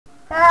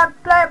Hey,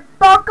 play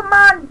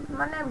Pokemon.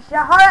 My name is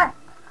Shahara.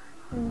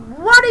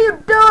 What are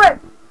you doing?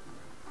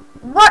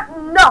 What?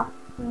 No.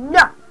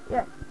 No.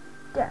 Yeah.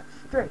 Damn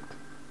straight.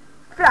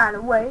 Flying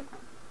away.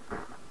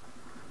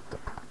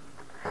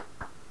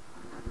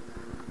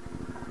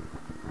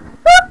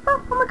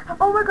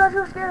 Oh my god,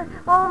 so scary.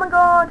 Oh my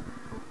god.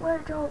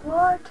 Wait,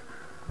 what?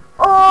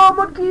 Oh,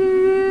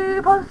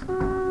 monkey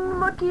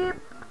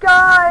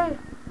guy.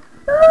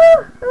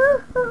 Oh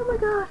my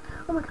god.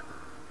 Oh my god.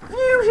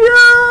 Fusion!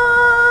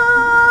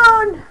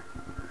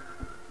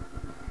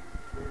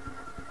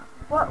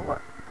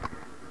 What?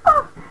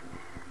 Oh.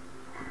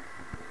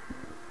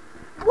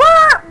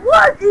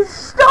 What is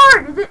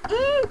start? Is it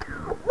E?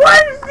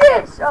 What is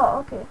this? Oh,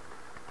 okay.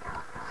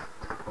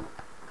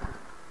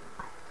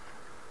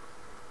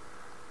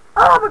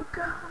 Oh my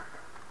god.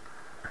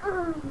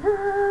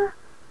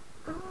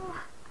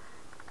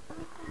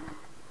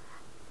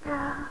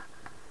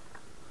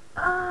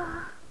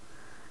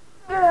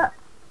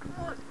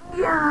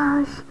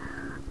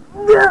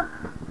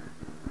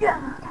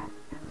 Yeah.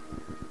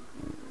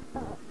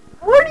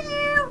 What are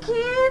you,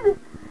 kid?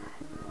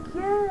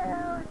 Get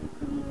out of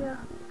here.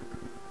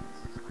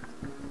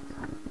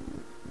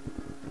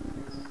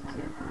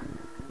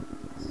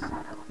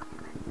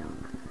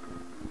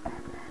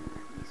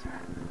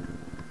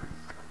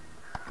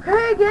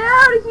 Hey, get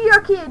out of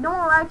here, kid. No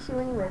one likes you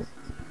anyways.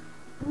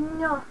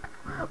 No.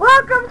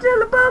 Welcome to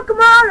the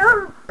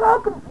Pokemon.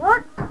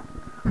 What?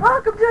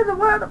 Welcome to the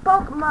world of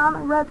Pokemon.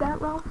 I read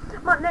that wrong.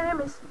 My name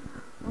is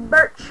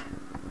Birch.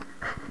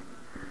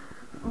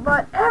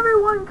 But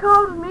everyone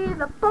calls me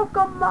the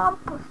Pokemon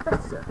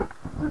Professor.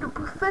 I'm the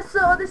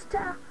professor of this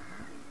town.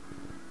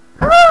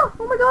 Oh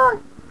my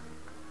god.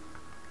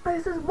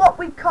 This is what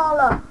we call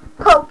a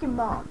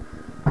Pokemon.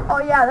 Oh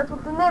yeah, that's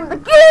what the name of the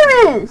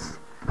game is.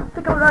 I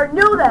think I already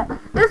knew that.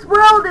 This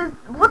world is,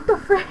 what the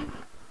frick?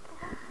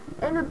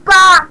 In the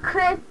back,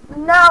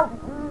 no.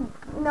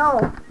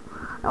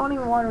 I don't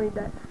even want to read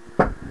that.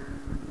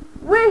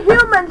 We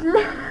humans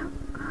live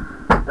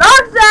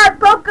alongside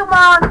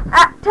Pokemon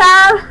at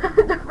times,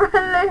 the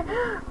friendly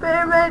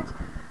pyramids,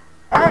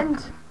 and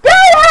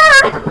get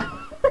out!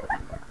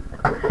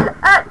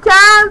 At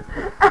times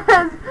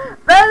as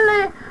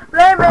friendly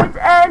playmates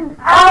and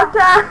all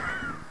times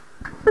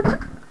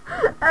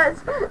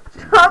as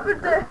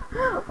trumpeter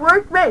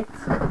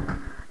workmates.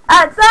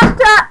 At some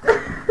times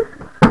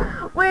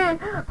we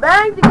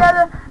bang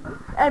together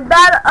and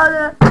battle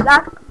other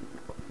like.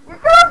 You're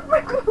gonna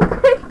freaking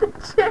break the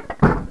chair.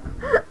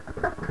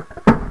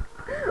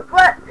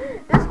 But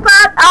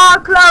despite our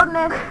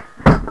closeness,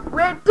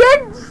 we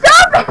didn't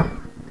stop it.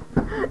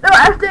 No,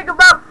 I think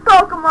about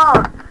Pokemon.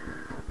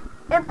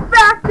 In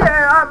fact,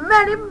 there are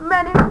many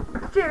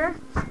cheers.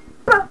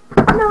 But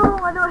no,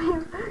 I don't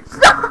even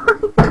stop.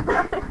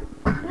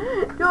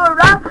 To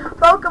around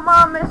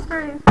Pokemon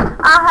mysteries,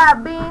 I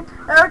have been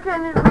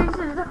urging and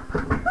reaches.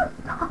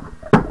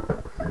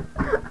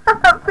 I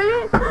have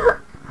been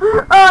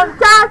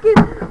talking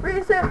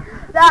reason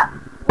that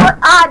what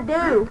I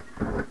do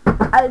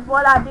is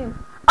what I do.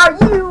 Are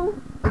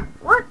you?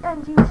 What?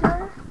 And you,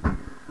 sir?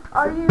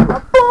 Are you a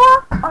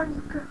boy? Are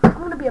you girl? I'm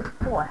gonna be a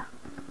boy.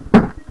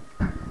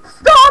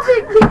 Stop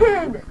it,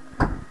 kid!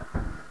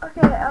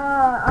 Okay,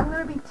 I'm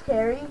gonna be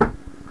Terry. Do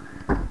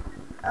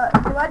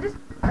I just,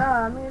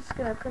 I'm just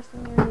gonna press the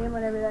new name,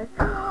 whatever that is.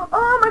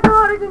 Oh my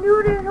god, I can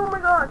do this! Oh my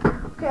god!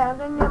 Okay, I'm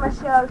gonna name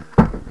myself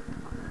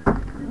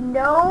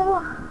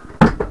No.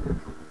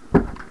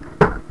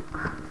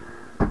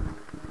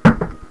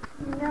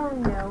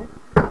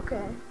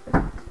 Okay,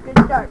 that's a good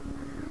start.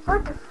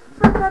 What the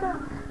frick?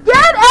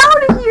 Get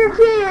out of here,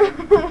 kid!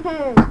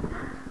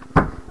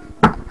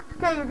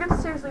 Okay, you're gonna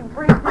seriously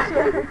break the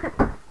chair.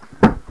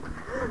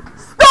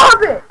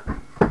 Stop it!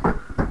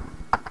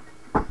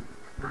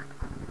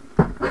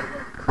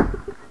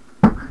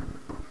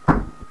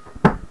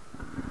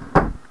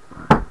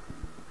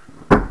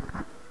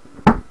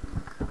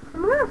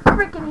 I'm gonna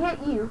freaking hit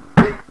you.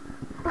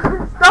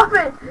 Stop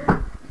it!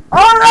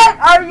 Alright,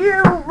 are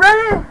you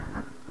ready?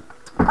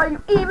 Are you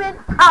even?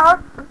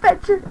 Our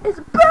adventure is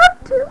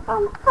about to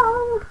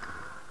unfold.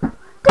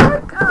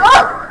 Take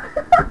off!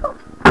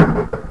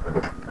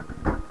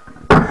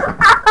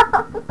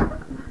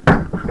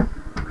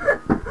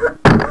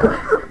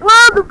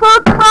 Well, the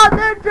Pokemon,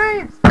 their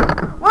dreams.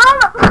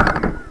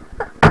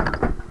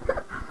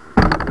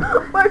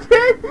 My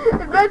kid,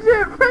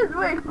 adventure in Prince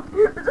Wing.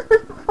 This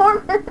is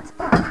 4 minutes.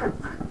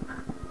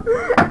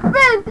 It's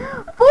been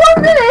 4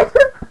 minutes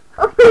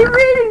of me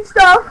reading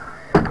stuff,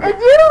 and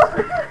you.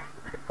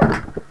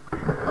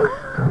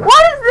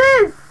 What is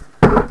this?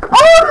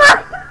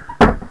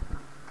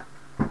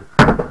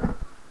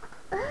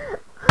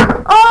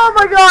 Oh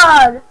my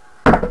god!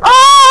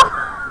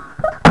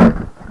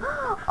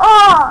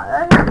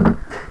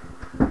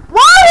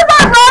 Why am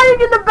I riding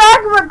in the back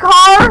of a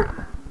car?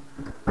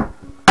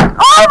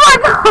 Oh my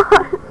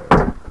god!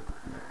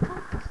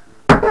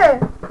 Okay.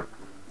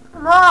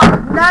 Mom,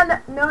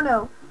 no.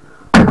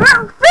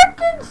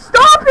 Freaking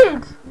stop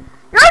it!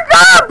 You're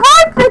gonna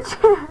break the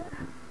chair!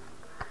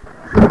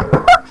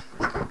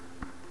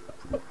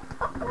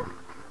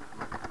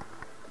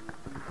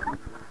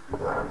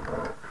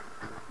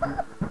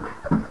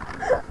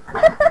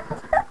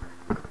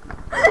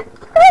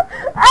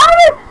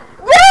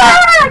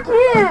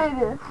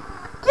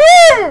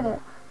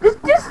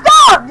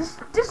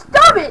 just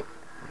stop it.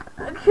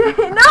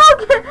 Okay, no.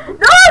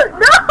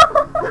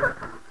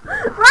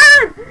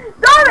 Ryan,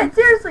 stop it,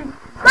 seriously.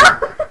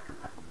 Stop it.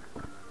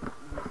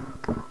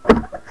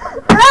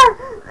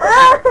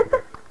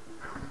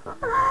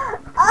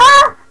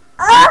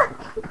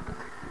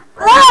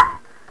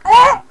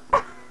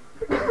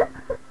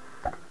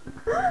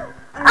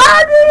 How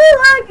do you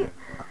like it?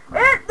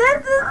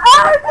 This is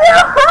our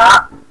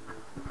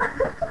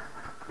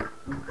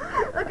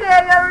Okay, I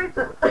gotta read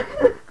this.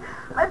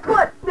 I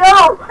put no.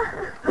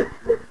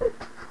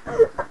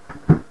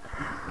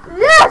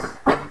 Yes!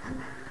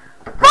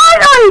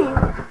 Finally!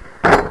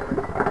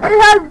 It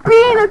has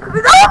been a...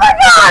 Oh my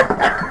god!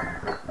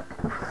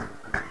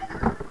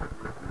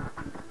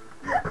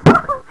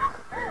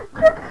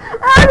 Get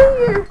out of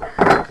here!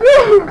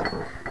 Jeez!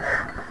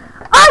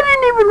 I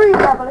didn't even read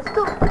that, but I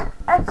still...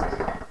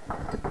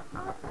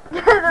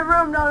 Get in the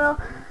room, no.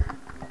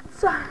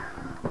 Sorry.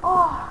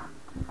 Oh.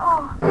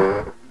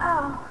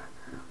 Ow.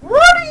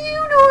 What are you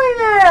doing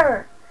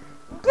there?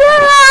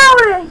 Get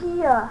out of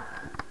here!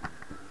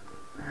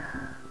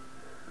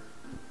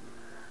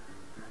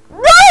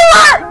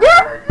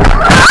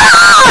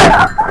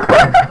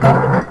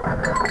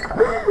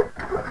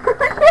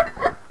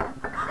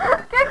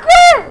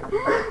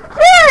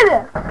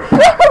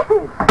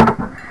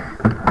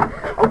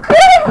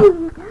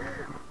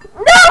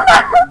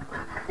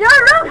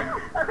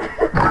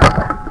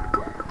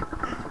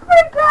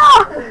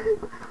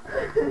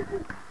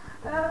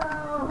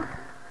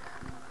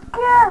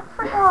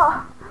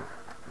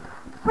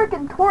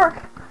 Freaking twerk.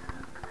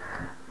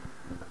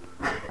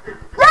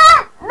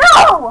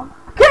 No!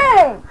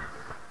 Okay!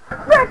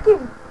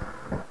 Freaking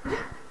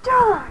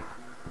darn.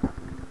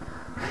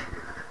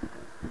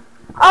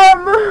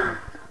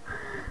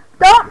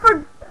 Don't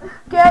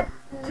forget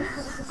to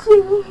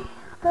see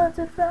that's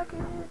a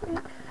fucking.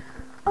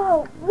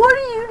 Oh, what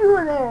are you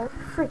doing there?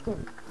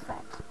 Freaking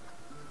fat.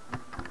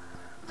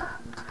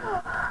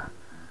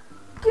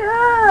 Get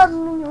out of the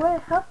way.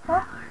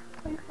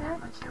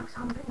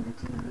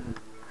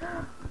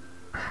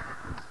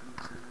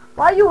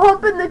 Why are you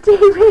humping the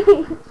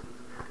TV?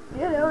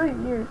 Get out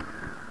of here.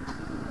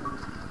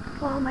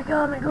 Oh my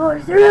god,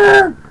 it's the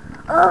room!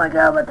 Oh my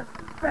god, what the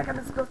frick am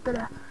I supposed to do?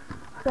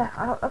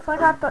 I don't know if I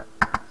got the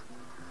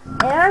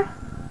air.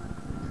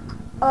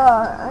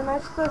 Am I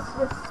supposed to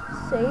just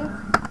save?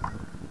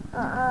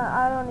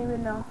 I don't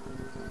even know.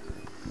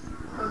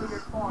 Go to your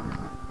phone.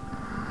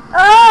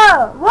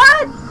 Oh,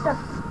 what?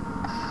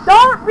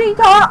 Don't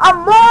retard,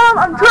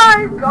 I'm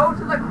trying. Go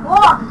to the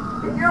clock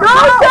in your room.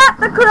 Don't set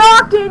the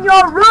clock in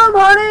your room,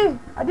 honey.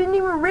 I didn't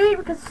even read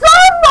because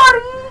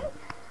somebody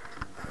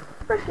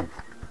freaking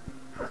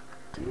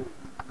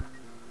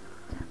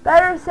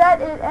better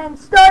set it and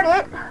start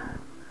it.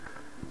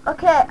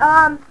 Okay,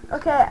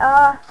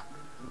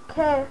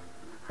 okay,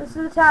 this is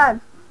the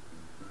time.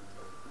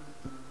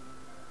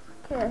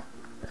 Okay,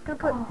 just gonna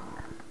put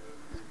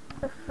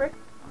the frick.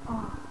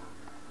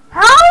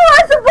 How am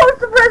I supposed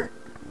to press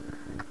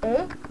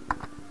A?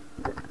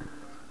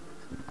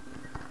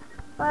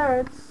 Or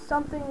it's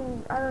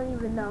something I don't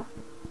even know.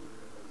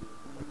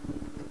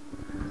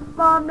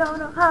 Mom don't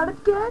know how to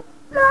get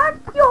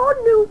like your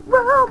new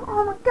room.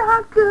 Oh my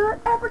god, good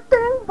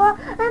everything but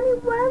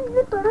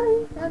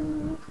anybody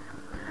and me.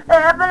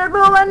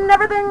 Everything and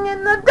everything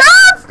in the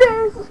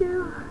downstairs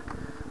too.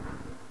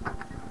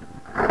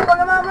 Look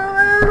at my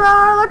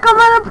room, look at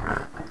my.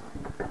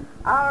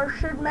 I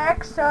should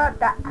make sure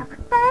that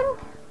everything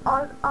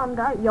all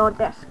under your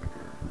desk.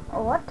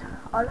 What?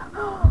 Oh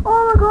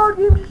my god,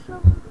 you just.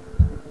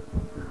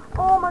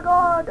 Oh my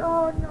god,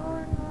 oh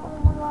no, oh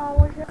my god,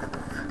 what's that?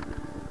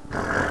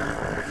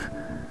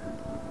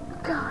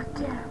 God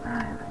damn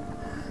right.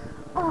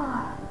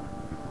 Oh.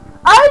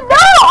 I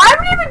know! I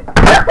haven't even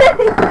done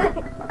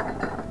anything!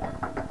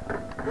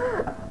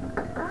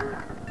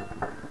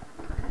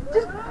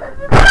 Just.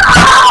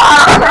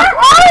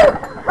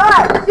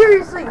 Alright,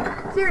 seriously,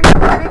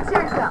 big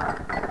serious now.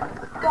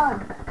 Done.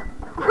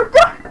 We're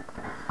done!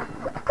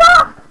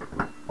 Stop!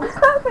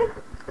 Stop it!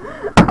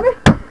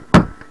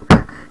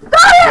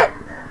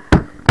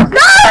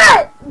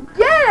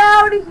 Get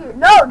out of here!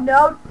 No,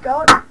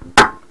 don't.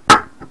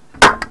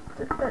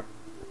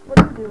 What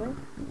are you doing?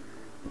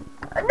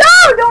 No!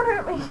 Don't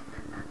hurt me!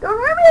 Don't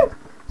hurt me!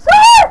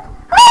 Stop!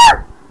 Ah!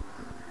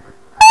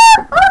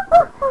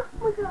 Oh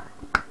my god.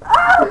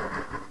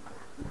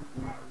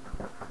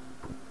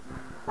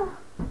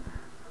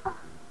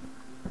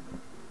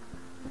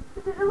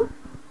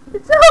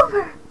 It's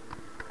over!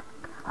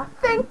 I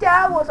think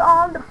that was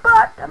on the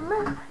bottom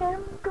of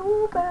him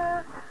go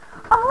back.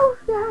 Oh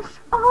yes,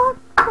 I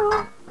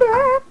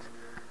forget.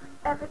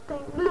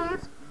 Everything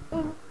lives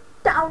in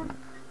down.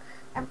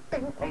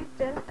 Everything lives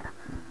in down.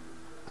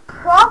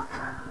 Prof.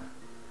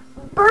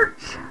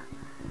 Birch.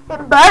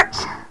 In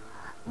Birch.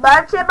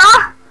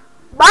 Birchema.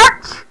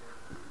 Birch.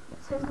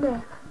 It's his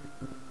name.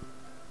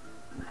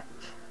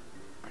 Birch.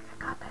 I think I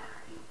got that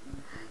right.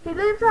 He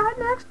lives right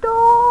next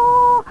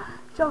door.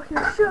 So he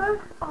should.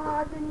 Oh,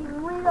 I didn't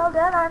even read all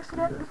that. I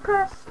accidentally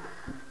pressed.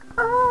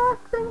 I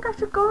think I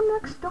should go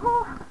next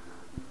door.